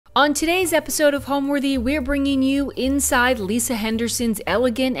On today's episode of Homeworthy, we're bringing you inside Lisa Henderson's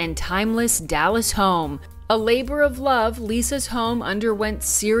elegant and timeless Dallas home. A labor of love, Lisa's home underwent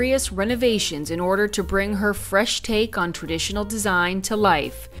serious renovations in order to bring her fresh take on traditional design to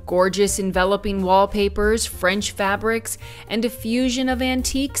life. Gorgeous enveloping wallpapers, French fabrics, and a fusion of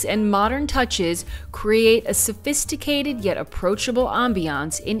antiques and modern touches create a sophisticated yet approachable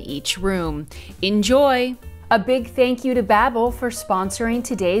ambiance in each room. Enjoy! A big thank you to Babbel for sponsoring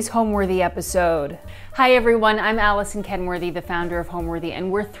today's Homeworthy episode. Hi everyone, I'm Allison Kenworthy, the founder of Homeworthy, and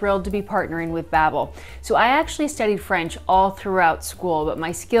we're thrilled to be partnering with Babbel. So I actually studied French all throughout school, but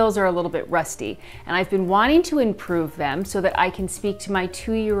my skills are a little bit rusty, and I've been wanting to improve them so that I can speak to my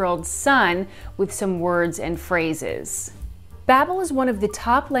 2-year-old son with some words and phrases. Babbel is one of the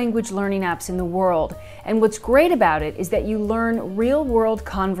top language learning apps in the world, and what's great about it is that you learn real-world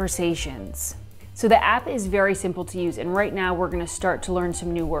conversations. So the app is very simple to use, and right now we're going to start to learn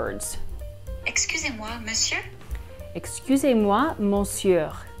some new words. Excusez-moi, monsieur. Excusez-moi,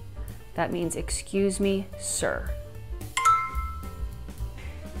 monsieur. That means excuse me, sir.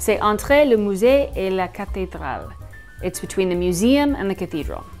 C'est entre le musée et la cathédrale. It's between the museum and the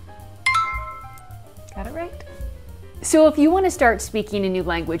cathedral. Got it right? So if you want to start speaking a new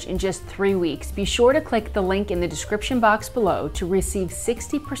language in just 3 weeks, be sure to click the link in the description box below to receive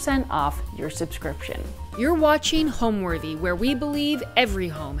 60% off your subscription. You're watching Homeworthy, where we believe every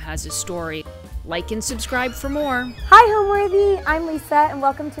home has a story. Like and subscribe for more. Hi Homeworthy, I'm Lisa and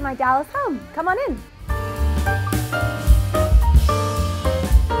welcome to my Dallas home. Come on in.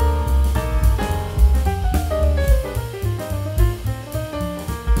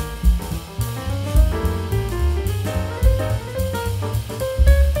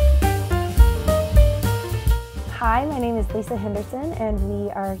 Hi, my name is Lisa Henderson and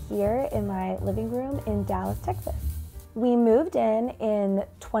we are here in my living room in Dallas, Texas. We moved in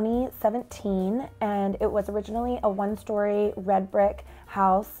 2017 and it was originally a 1-story red brick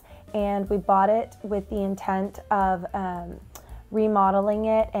house, and we bought it with the intent of remodeling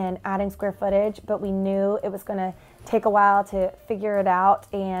it and adding square footage, but we knew it was going to take a while to figure it out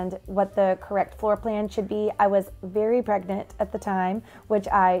and what the correct floor plan should be. I was very pregnant at the time, which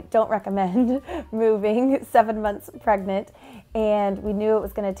I don't recommend moving 7 months pregnant, and we knew it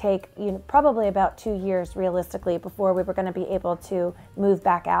was going to take probably about 2 years realistically before we were going to be able to move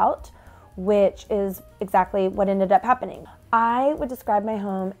back out, which is exactly what ended up happening. I would describe my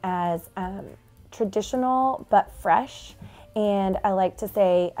home as traditional but fresh. And I like to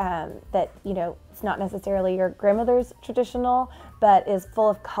say that, it's not necessarily your grandmother's traditional, but is full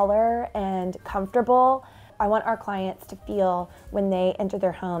of color and comfortable. I want our clients to feel when they enter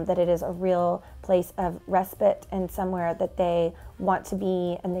their home that it is a real place of respite and somewhere that they want to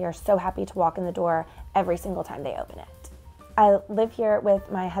be, and they are so happy to walk in the door every single time they open it. I live here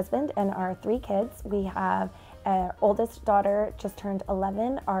with my husband and our 3 kids. We have our oldest daughter just turned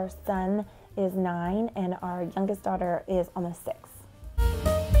 11, our son is 9, and our youngest daughter is almost 6.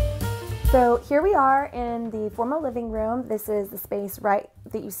 So here we are in the formal living room. This is the space that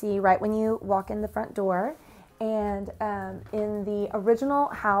you see right when you walk in the front door. And in the original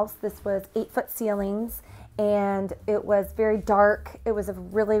house, this was 8-foot ceilings, and it was very dark. It was a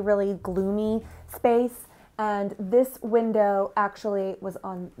really, really gloomy space. And this window actually was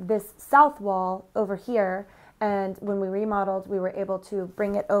on this south wall over here. And when we remodeled, we were able to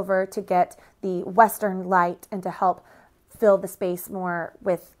bring it over to get the western light and to help fill the space more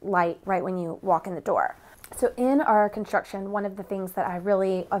with light right when you walk in the door. So in our construction, one of the things that I've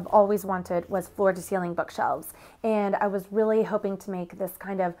always wanted was floor-to-ceiling bookshelves. And I was really hoping to make this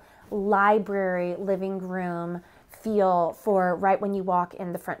kind of library living room feel for right when you walk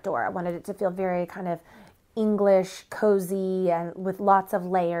in the front door. I wanted it to feel very kind of English, cozy, and with lots of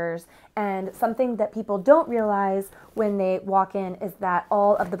layers. And something that people don't realize when they walk in is that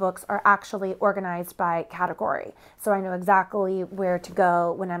all of the books are actually organized by category. So I know exactly where to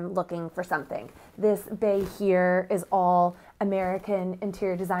go when I'm looking for something. This bay here is all American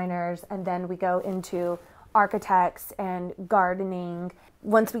interior designers, and then we go into architects and gardening.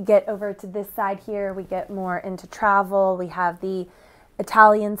 Once we get over to this side here, we get more into travel. We have the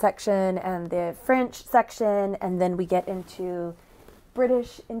Italian section and the French section, and then we get into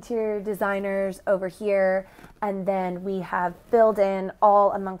British interior designers over here, and then we have filled in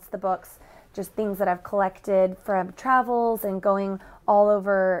all amongst the books just things that I've collected from travels and going all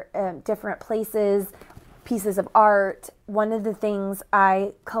over different places, pieces of art. One of the things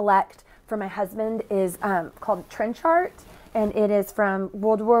I collect for my husband is called trench art, and it is from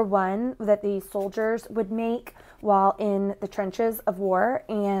World War I that the soldiers would make while in the trenches of war,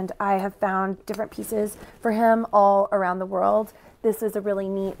 and I have found different pieces for him all around the world This is a really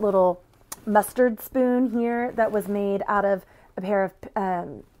neat little mustard spoon here that was made out of a pair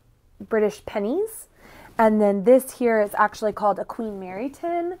of British pennies. And then this here is actually called a Queen Mary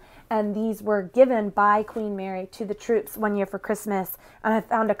tin. And these were given by Queen Mary to the troops one year for Christmas. And I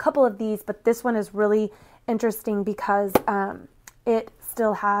found a couple of these, but this one is really interesting because it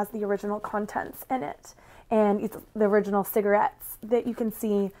still has the original contents in it. And it's the original cigarettes that you can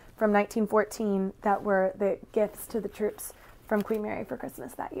see from 1914 that were the gifts to the troops from Queen Mary for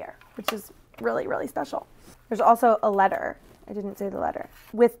Christmas that year, which is really, really special. There's also a letter. I didn't say the letter.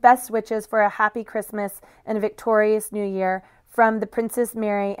 With best wishes for a happy Christmas and a victorious New Year from the Princess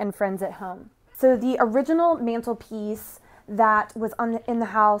Mary and friends at home. So the original mantelpiece that was in the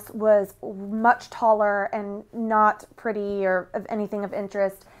house was much taller and not pretty or of anything of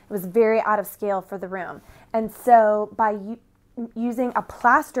interest. It was very out of scale for the room. And so by using a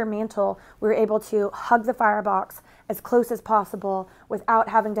plaster mantle, we were able to hug the firebox as close as possible without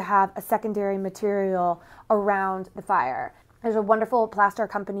having to have a secondary material around the fire. There's a wonderful plaster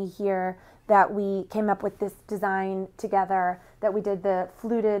company here that we came up with this design together, that we did the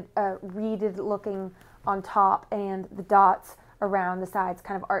fluted, reeded looking on top and the dots around the sides,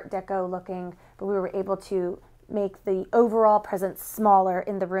 kind of Art Deco looking, but we were able to make the overall presence smaller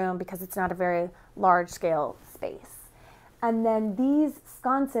in the room because it's not a very large scale space. And then these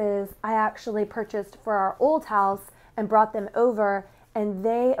sconces I actually purchased for our old house and brought them over, and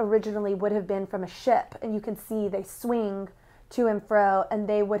they originally would have been from a ship, and you can see they swing to and fro, and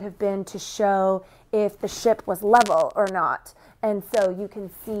they would have been to show if the ship was level or not. And so you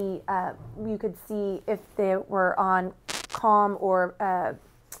can see, you could see if they were on calm or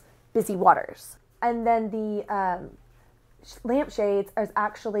busy waters. And then the lampshades are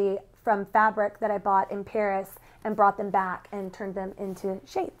actually from fabric that I bought in Paris and brought them back and turned them into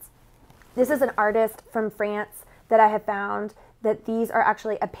shades. This is an artist from France that I have found that these are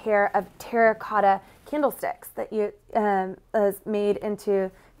actually a pair of terracotta candlesticks that is made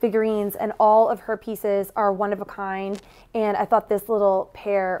into figurines, and all of her pieces are one of a kind. And I thought this little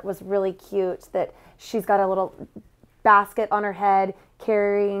pair was really cute, that she's got a little basket on her head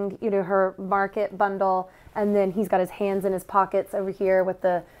carrying, you know, her market bundle, and then he's got his hands in his pockets over here with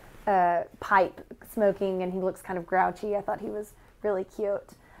the pipe smoking, and he looks kind of grouchy. I thought he was really cute.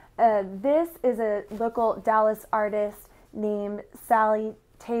 This is a local Dallas artist named Sally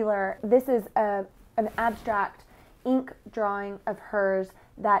Taylor. This is an abstract ink drawing of hers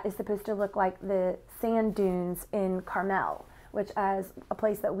that is supposed to look like the sand dunes in Carmel, which is a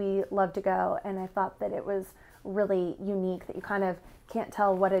place that we love to go, and I thought that it was really unique, that you kind of can't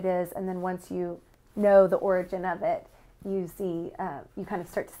tell what it is, and then once you know the origin of it, you see, you kind of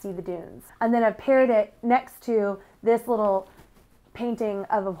start to see the dunes. And then I paired it next to this little painting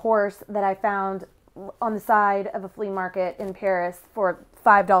of a horse that I found on the side of a flea market in Paris for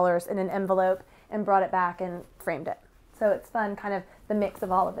 $5 in an envelope, and brought it back and framed it. So it's fun, kind of the mix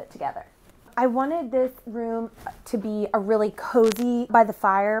of all of it together. I wanted this room to be a really cozy by the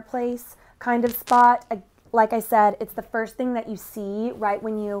fireplace kind of spot. Like I said, it's the first thing that you see right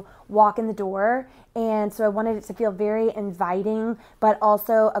when you walk in the door. And so I wanted it to feel very inviting, but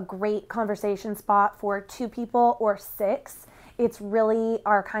also a great conversation spot for 2 people or 6. It's really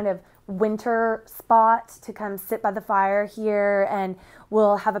our kind of winter spot to come sit by the fire here, and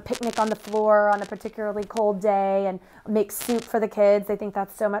we'll have a picnic on the floor on a particularly cold day and make soup for the kids. They think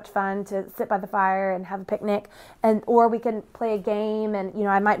that's so much fun to sit by the fire and have a picnic. And or we can play a game, and you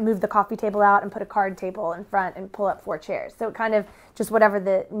know, I might move the coffee table out and put a card table in front and pull up 4 chairs. So kind of just whatever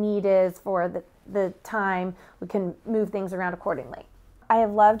the need is for the time, we can move things around accordingly. I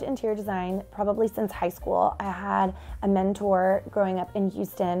have loved interior design probably since high school. I had a mentor growing up in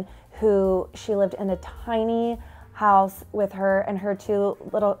Houston she lived in a tiny house with her and her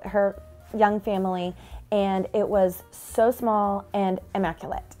her young family, and it was so small and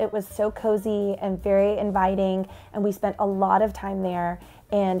immaculate. It was so cozy and very inviting, and we spent a lot of time there,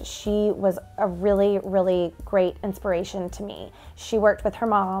 and she was a really, really great inspiration to me. She worked with her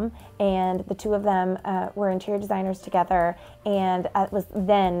mom, and the 2 of them were interior designers together, and it was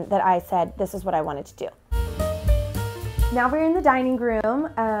then that I said, this is what I wanted to do. Now we're in the dining room.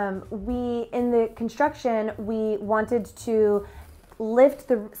 In the construction, we wanted to lift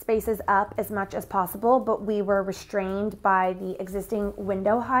the spaces up as much as possible, but we were restrained by the existing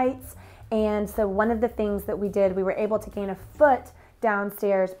window heights. And so one of the things that we did, we were able to gain a foot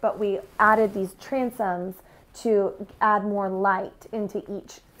downstairs, but we added these transoms to add more light into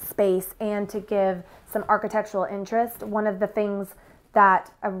each space and to give some architectural interest. One of the things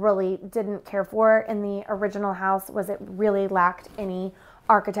that I really didn't care for in the original house was it really lacked any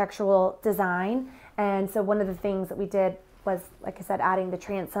architectural design. And so one of the things that we did was, like I said, adding the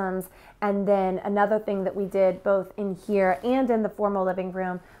transoms. And then another thing that we did both in here and in the formal living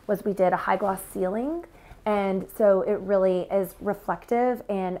room was we did a high gloss ceiling. And so it really is reflective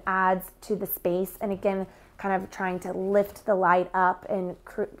and adds to the space. And again, kind of trying to lift the light up and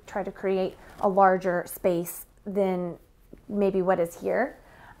try to create a larger space than maybe what is here.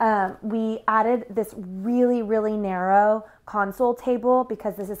 We added this really, really narrow console table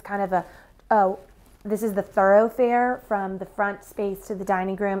because this is kind of this is the thoroughfare from the front space to the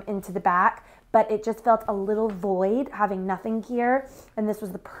dining room into the back, but it just felt a little void having nothing here. And this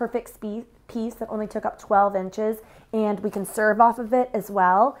was the perfect piece that only took up 12 inches, and we can serve off of it as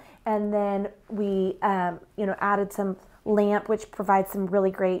well. And then we, added some lamp, which provides some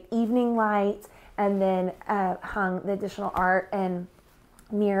really great evening light, and then hung the additional art and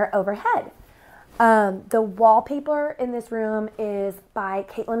mirror overhead. The wallpaper in this room is by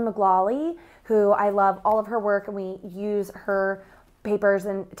Caitlin McGlawley, who I love all of her work, and we use her papers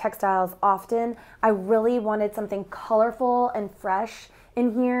and textiles often. I really wanted something colorful and fresh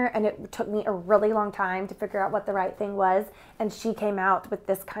in here, and it took me a really long time to figure out what the right thing was, and she came out with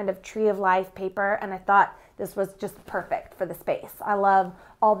this kind of tree of life paper, and I thought this was just perfect for the space. I love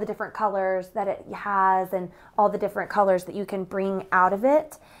all the different colors that it has and all the different colors that you can bring out of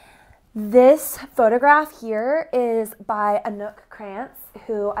it. This photograph here is by Anouk Krantz,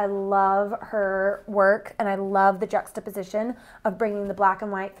 who I love her work, and I love the juxtaposition of bringing the black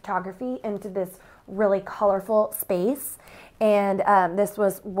and white photography into this really colorful space. And this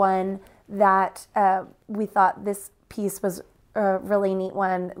was one that we thought this piece was a really neat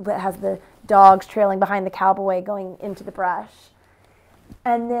one that has the dogs trailing behind the cowboy going into the brush.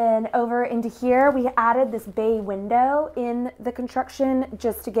 And then over into here, we added this bay window in the construction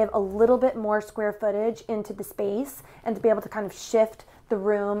just to give a little bit more square footage into the space and to be able to kind of shift the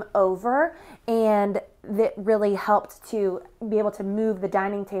room over. And that really helped to be able to move the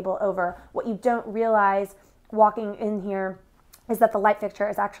dining table over. What you don't realize walking in here is that the light fixture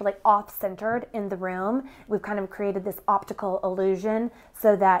is actually off-centered in the room. We've kind of created this optical illusion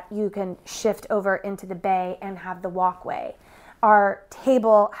so that you can shift over into the bay and have the walkway. Our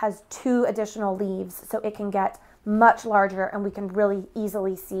table has 2 additional leaves, so it can get much larger, and we can really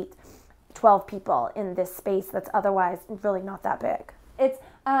easily seat 12 people in this space that's otherwise really not that big. It's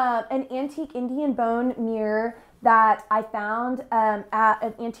an antique Indian bone mirror that I found at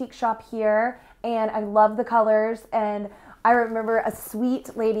an antique shop here, and I love the colors. And I remember a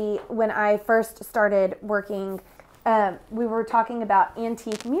sweet lady when I first started working, we were talking about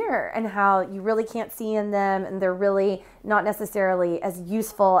antique mirror and how you really can't see in them, and they're really not necessarily as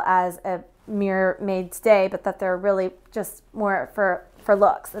useful as a mirror made today, but that they're really just more for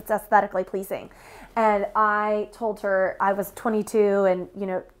looks. It's aesthetically pleasing. And I told her, I was 22 and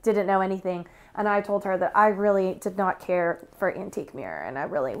didn't know anything, and I told her that I really did not care for antique mirror, and I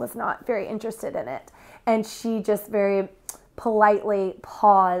really was not very interested in it. And she just very politely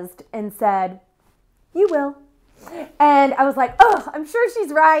paused and said, "You will." And I was like, oh, I'm sure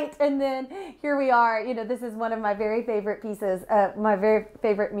she's right. And then here we are. This is one of my very favorite pieces, my very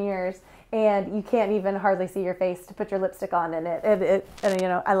favorite mirrors. And you can't even hardly see your face to put your lipstick on in it.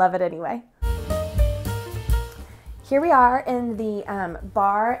 And I love it anyway. Here we are in the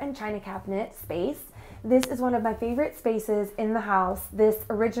bar and china cabinet space. This is one of my favorite spaces in the house. This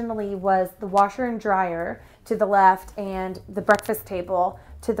originally was the washer and dryer to the left and the breakfast table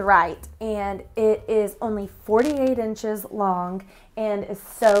to the right, and it is only 48 inches long and is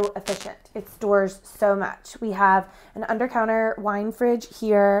so efficient. It stores so much. We have an under counter wine fridge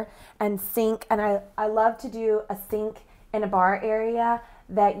here and sink, and I love to do a sink in a bar area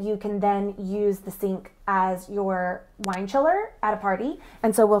that you can then use the sink as your wine chiller at a party.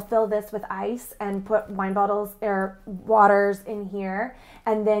 And so we'll fill this with ice and put wine bottles or waters in here.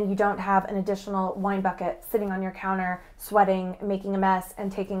 And then you don't have an additional wine bucket sitting on your counter, sweating, making a mess,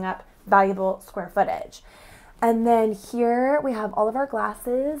 and taking up valuable square footage. And then here we have all of our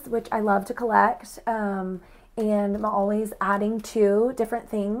glasses, which I love to collect. And I'm always adding to different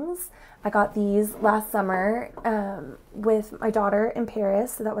things. I got these last summer with my daughter in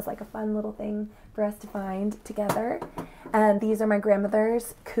Paris, so that was like a fun little thing for us to find together. And these are my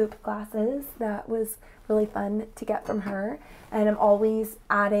grandmother's coupe glasses. That was really fun to get from her. And I'm always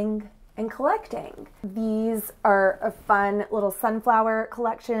adding and collecting. These are a fun little sunflower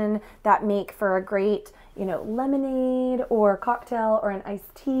collection that make for a great, lemonade or cocktail or an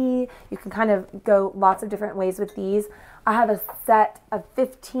iced tea. You can kind of go lots of different ways with these. I have a set of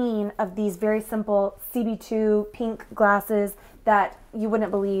 15 of these very simple CB2 pink glasses that you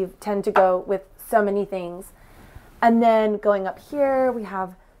wouldn't believe tend to go with so many things. And then going up here, we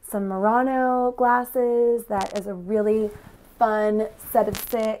have some Murano glasses. That is a really fun set of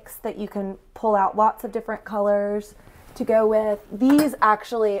 6 that you can pull out lots of different colors to go with. These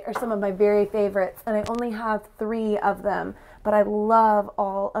actually are some of my very favorites, and I only have 3 of them, but I love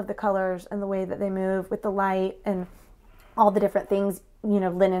all of the colors and the way that they move with the light and all the different things, you know,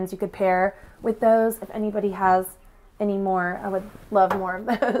 linens you could pair with those. If anybody has any more, I would love more of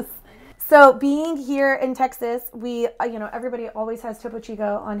those. So being here in Texas, we, you know, everybody always has Topo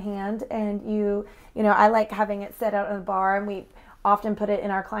Chico on hand, and you know, I like having it set out in a bar, and we often put it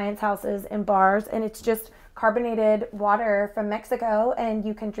in our clients' houses and bars, and it's just carbonated water from Mexico, and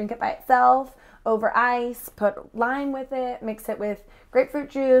you can drink it by itself over ice, put lime with it, mix it with grapefruit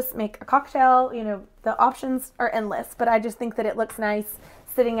juice, make a cocktail. You know, the options are endless, but I just think that it looks nice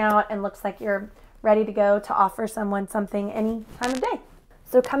sitting out and looks like you're ready to go to offer someone something any time of day.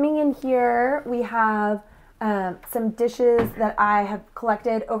 So coming in here, we have some dishes that I have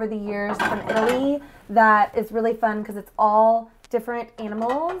collected over the years from Italy that is really fun because it's all different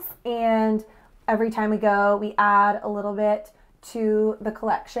animals, and every time we go, we add a little bit to the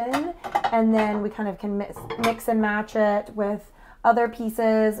collection, and then we kind of can mix and match it with other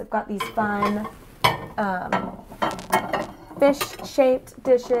pieces. I've got these fun fish-shaped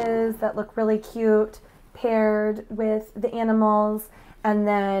dishes that look really cute paired with the animals. And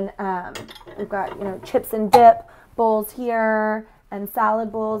then we've got, you know, chips and dip bowls here and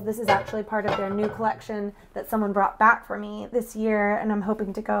salad bowls. This is actually part of their new collection that someone brought back for me this year, and I'm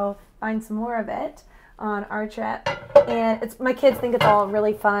hoping to go find some more of it on our trip. And it's, my kids think it's all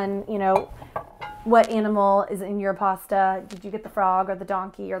really fun, you know, what animal is in your pasta? Did you get the frog or the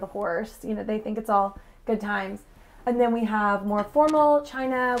donkey or the horse? You know, they think it's all good times. And then we have more formal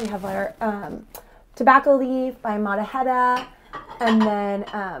china. We have our tobacco leaf by Mataheta. And then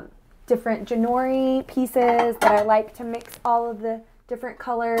different Janori pieces that I like to mix all of the different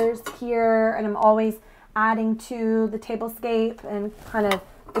colors here. And I'm always adding to the tablescape and kind of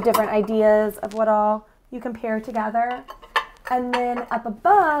the different ideas of what all you can pair together. And then up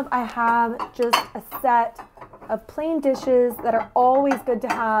above, I have just a set of plain dishes that are always good to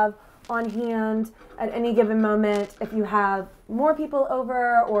have on hand at any given moment if you have more people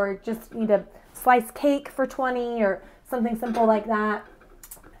over or just need a sliced cake for 20 or something simple like that.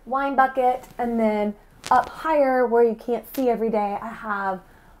 Wine bucket, and then up higher where you can't see every day, I have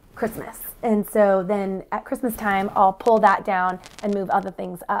Christmas. And so then at Christmas time, I'll pull that down and move other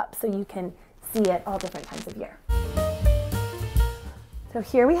things up so you can see it all different times of year. So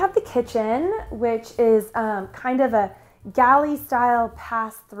here we have the kitchen, which is kind of a galley style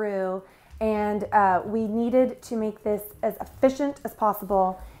pass through, and we needed to make this as efficient as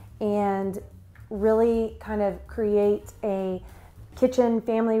possible and really kind of create a kitchen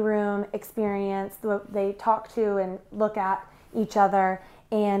family room experience. They talk to and look at each other,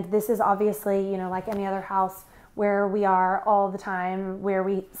 and this is obviously, you know, like any other house where we are all the time, where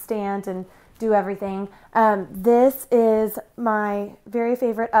we stand and do everything. This is my very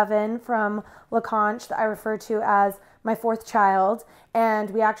favorite oven from La Conche that I refer to as my 4th child, and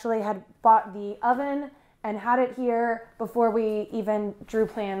we actually had bought the oven and had it here before we even drew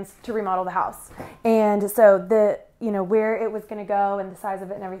plans to remodel the house. And so the, you know, where it was going to go and the size of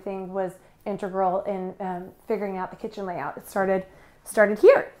it and everything was integral in figuring out the kitchen layout. It started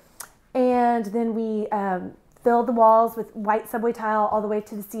here. And then we filled the walls with white subway tile all the way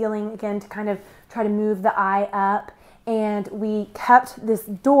to the ceiling, again, to kind of try to move the eye up. And we kept this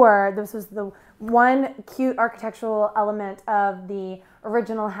door. This was the one cute architectural element of the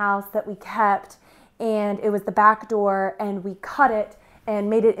original house that we kept, and it was the back door, and we cut it and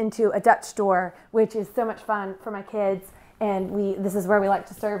made it into a Dutch door, which is so much fun for my kids. And this is where we like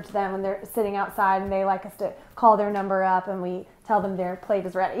to serve to them when they're sitting outside and they like us to call their number up and we tell them their plate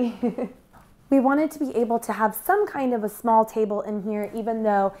is ready. We wanted to be able to have some kind of a small table in here, even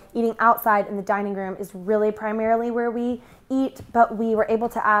though eating outside in the dining room is really primarily where we eat, but we were able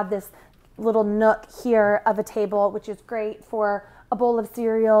to add this little nook here of a table, which is great for a bowl of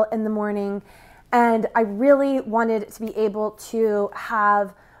cereal in the morning. And I really wanted to be able to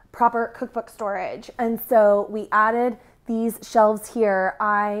have proper cookbook storage. And so we added these shelves here.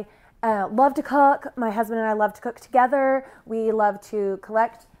 I love to cook. My husband and I love to cook together. We love to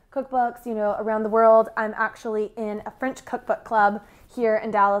collect cookbooks, you know, around the world. I'm actually in a French cookbook club here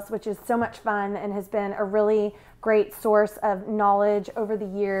in Dallas, which is so much fun and has been a really great source of knowledge over the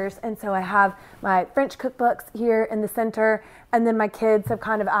years. And so I have my French cookbooks here in the center, and then my kids have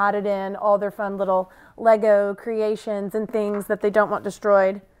kind of added in all their fun little Lego creations and things that they don't want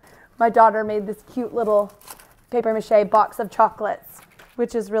destroyed. My daughter made this cute little paper mache box of chocolates,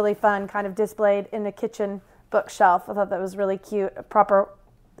 which is really fun, kind of displayed in the kitchen bookshelf. I thought that was really cute, a proper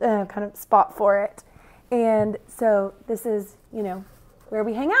kind of spot for it. And so this is, you know, where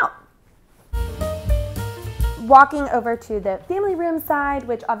we hang out. Walking over to the family room side,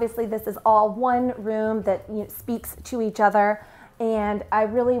 which obviously this is all one room that, you know, speaks to each other. And I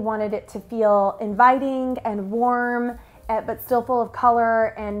really wanted it to feel inviting and warm, but still full of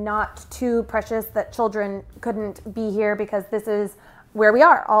color and not too precious that children couldn't be here, because this is where we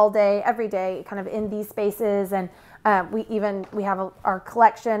are all day, every day, kind of in these spaces. And we have our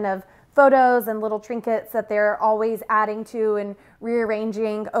collection of photos and little trinkets that they're always adding to and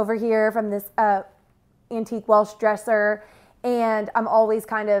rearranging over here from this antique Welsh dresser. And I'm always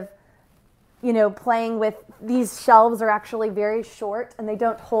kind of, you know, playing with these shelves. Are actually very short and they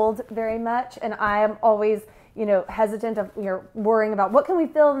don't hold very much. And I am always, you know, hesitant of, you know, worrying about what can we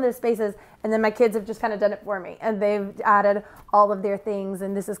fill in those spaces. And then my kids have just kind of done it for me and they've added all of their things.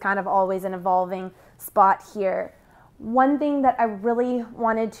 And this is kind of always an evolving spot here. One thing that I really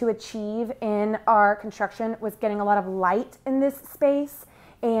wanted to achieve in our construction was getting a lot of light in this space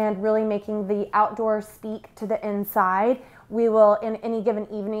and really making the outdoors speak to the inside. We will, in any given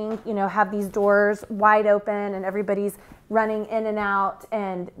evening, you know, have these doors wide open and everybody's running in and out.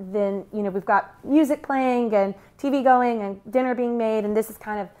 And then, you know, we've got music playing and TV going and dinner being made. And this is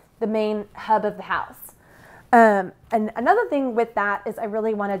kind of the main hub of the house. And another thing with that is I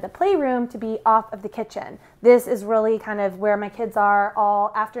really wanted the playroom to be off of the kitchen. This is really kind of where my kids are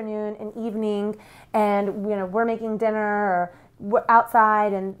all afternoon and evening. And, you know, we're making dinner or we're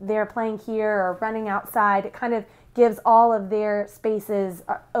outside and they're playing here or running outside. It kind of gives all of their spaces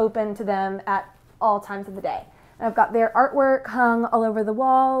open to them at all times of the day. And I've got their artwork hung all over the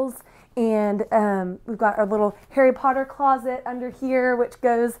walls, and we've got our little Harry Potter closet under here, which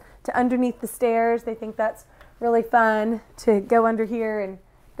goes to underneath the stairs. They think that's really fun to go under here and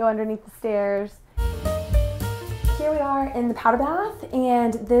go underneath the stairs. Here we are in the powder bath,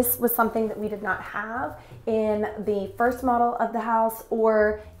 and this was something that we did not have in the first model of the house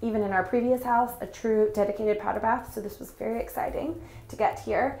or even in our previous house, a true dedicated powder bath. So this was very exciting to get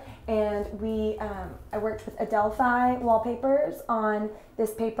here. And I worked with Adelphi wallpapers on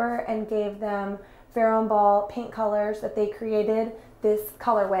this paper and gave them Ferro and Ball paint colors that they created this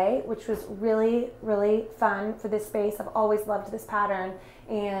colorway, which was really, really fun for this space. I've always loved this pattern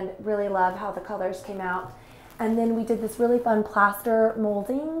and really love how the colors came out. And then we did this really fun plaster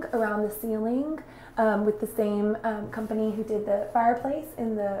molding around the ceiling with the same company who did the fireplace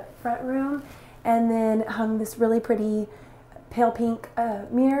in the front room. And then hung this really pretty pale pink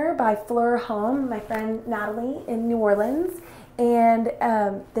mirror by Fleur Home, my friend Natalie in New Orleans. And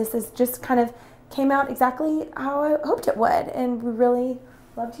this is just kind of came out exactly how I hoped it would. And we really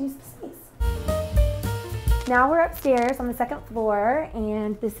loved to use the space. Now we're upstairs on the second floor,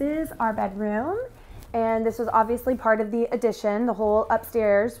 and this is our bedroom. And this was obviously part of the addition. The whole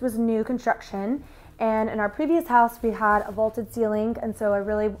upstairs was new construction. And in our previous house, we had a vaulted ceiling. And so I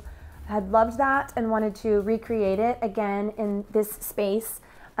really had loved that and wanted to recreate it again in this space.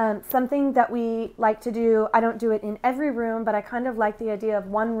 Something that we like to do, I don't do it in every room, but I kind of like the idea of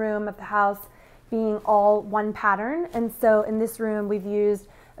one room of the house being all one pattern. And so in this room, we've used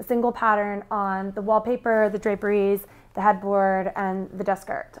a single pattern on the wallpaper, the draperies, the headboard, and the desk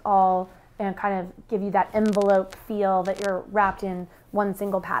skirt, all and kind of give you that envelope feel that you're wrapped in one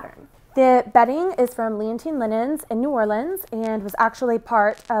single pattern. The bedding is from Leontine Linens in New Orleans and was actually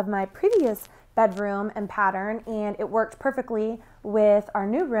part of my previous bedroom and pattern, and it worked perfectly with our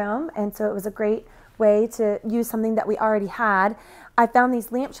new room, and so it was a great way to use something that we already had. I found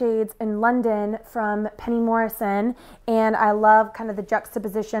these lampshades in London from Penny Morrison, and I love kind of the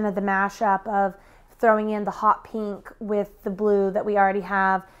juxtaposition of the mashup of throwing in the hot pink with the blue that we already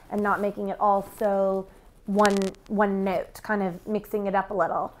have and not making it all so one note, kind of mixing it up a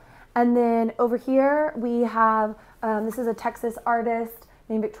little. And then over here we have, this is a Texas artist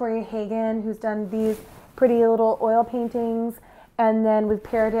named Victoria Hagan who's done these pretty little oil paintings. And then we've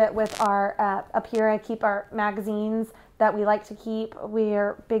paired it with our, up here I keep our magazines that we like to keep. We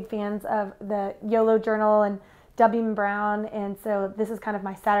are big fans of the YOLO Journal and W. Brown. And so this is kind of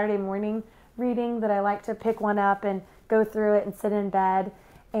my Saturday morning reading that I like to pick one up and go through it and sit in bed.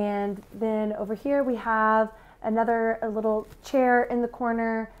 And then over here we have another little chair in the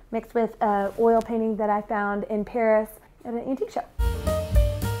corner mixed with an oil painting that I found in Paris at an antique show.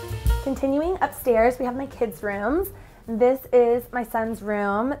 Continuing upstairs, we have my kids' rooms. This is my son's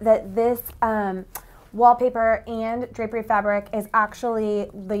room. This wallpaper and drapery fabric is actually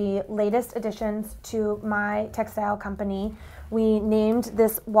the latest additions to my textile company. We named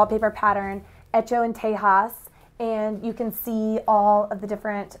this wallpaper pattern Hecho en Tejas, and you can see all of the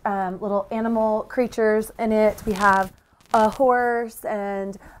different little animal creatures in it. We have a horse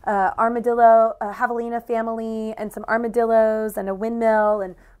and armadillo, a javelina family, and some armadillos and a windmill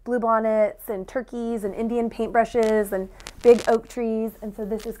and bluebonnets and turkeys and Indian paintbrushes and big oak trees. And so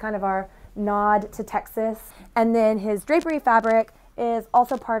this is kind of our nod to Texas. And then his drapery fabric is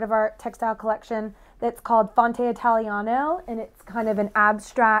also part of our textile collection that's called Fonte Italiano, and it's kind of an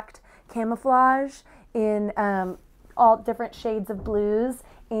abstract camouflage in all different shades of blues,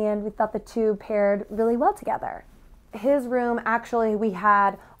 and we thought the two paired really well together. His room, actually, we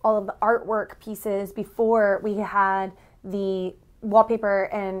had all of the artwork pieces before we had the wallpaper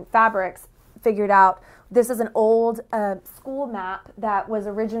and fabrics figured out. This is an old school map that was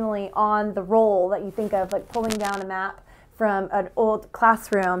originally on the roll that you think of, like pulling down a map from an old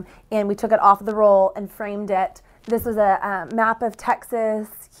classroom, and we took it off the roll and framed it. This was a map of Texas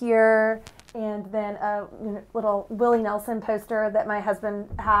here, and then a little Willie Nelson poster that my husband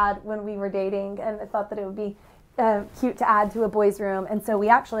had when we were dating, and I thought that it would be cute to add to a boys' room. And so we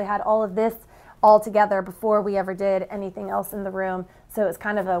actually had all of this all together before we ever did anything else in the room. So it's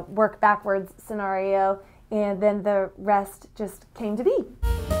kind of a work backwards scenario, and then the rest just came to be.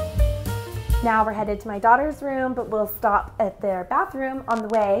 Now we're headed to my daughter's room, but we'll stop at their bathroom on the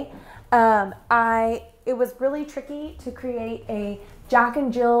way. It was really tricky to create a Jack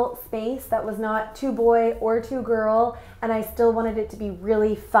and Jill space that was not too boy or too girl, and I still wanted it to be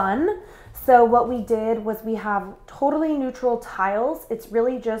really fun. So what we did was we have totally neutral tiles. It's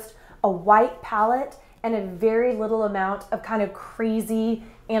really just a white palette and a very little amount of kind of crazy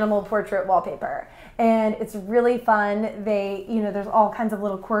animal portrait wallpaper. And it's really fun. There's all kinds of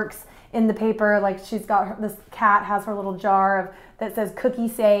little quirks in the paper, like she's got this cat has her little jar that says cookie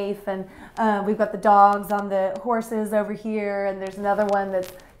safe, and we've got the dogs on the horses over here, and there's another one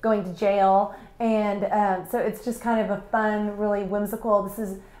that's going to jail. And so it's just kind of a fun, really whimsical. This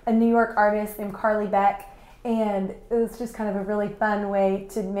is a New York artist named Carly Beck, and it was just kind of a really fun way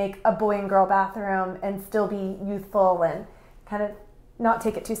to make a boy and girl bathroom and still be youthful and kind of not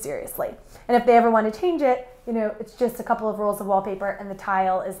take it too seriously. And if they ever want to change it, it's just a couple of rolls of wallpaper and the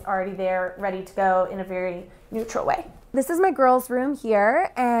tile is already there, ready to go in a very neutral way. This is my girls' room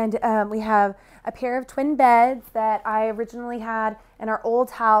here, and we have a pair of twin beds that I originally had in our old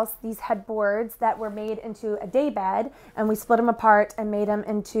house, these headboards that were made into a day bed, and we split them apart and made them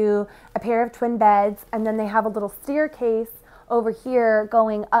into a pair of twin beds. And then they have a little staircase over here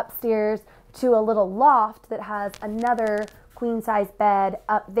going upstairs to a little loft that has another queen-size bed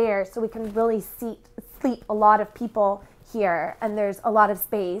up there, so we can really sleep a lot of people here, and there's a lot of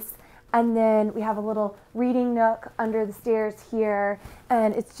space. And then we have a little reading nook under the stairs here,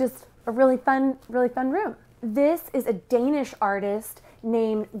 and it's just a really fun room. This is a Danish artist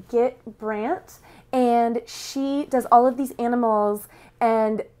named Gitte Brandt, and she does all of these animals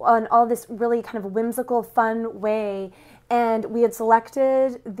and on all this really kind of whimsical, fun way. And we had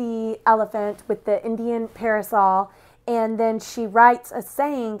selected the elephant with the Indian parasol, and then she writes a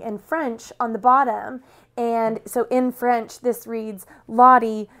saying in French on the bottom. And so in French, this reads,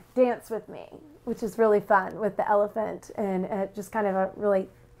 "Lottie, dance with me," which is really fun with the elephant, and just kind of a really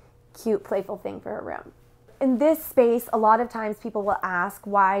cute, playful thing for a room. In this space, a lot of times people will ask,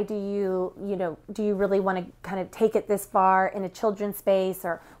 why do you really want to kind of take it this far in a children's space,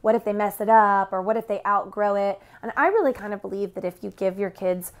 or what if they mess it up, or what if they outgrow it? And I really kind of believe that if you give your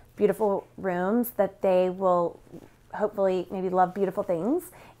kids beautiful rooms, that they will hopefully maybe love beautiful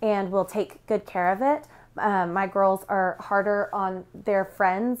things and will take good care of it. My girls are harder on their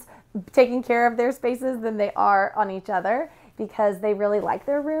friends taking care of their spaces than they are on each other, because they really like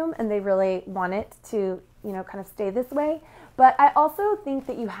their room and they really want it to, kind of stay this way. But I also think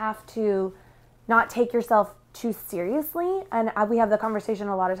that you have to not take yourself too seriously. And we have the conversation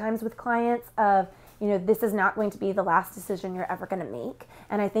a lot of times with clients of, this is not going to be the last decision you're ever going to make.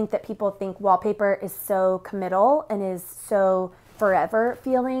 And I think that people think wallpaper is so committal and is so forever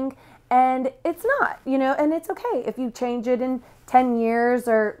feeling. And it's not, and it's okay if you change it in 10 years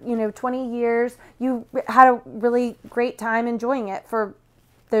or, 20 years. You had a really great time enjoying it for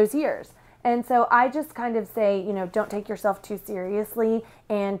those years. And so I just kind of say, don't take yourself too seriously,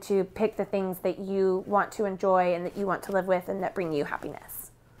 and to pick the things that you want to enjoy and that you want to live with and that bring you happiness.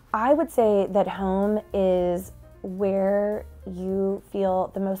 I would say that home is where you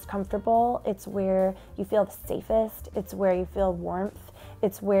feel the most comfortable. It's where you feel the safest. It's where you feel warmth.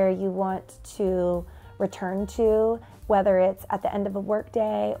 It's where you want to return to, whether it's at the end of a work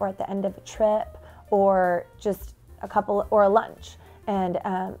day or at the end of a trip or just a lunch. And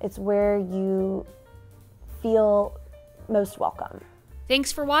it's where you feel most welcome.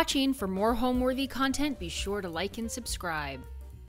 Thanks for watching. For more Homeworthy content, be sure to like and subscribe.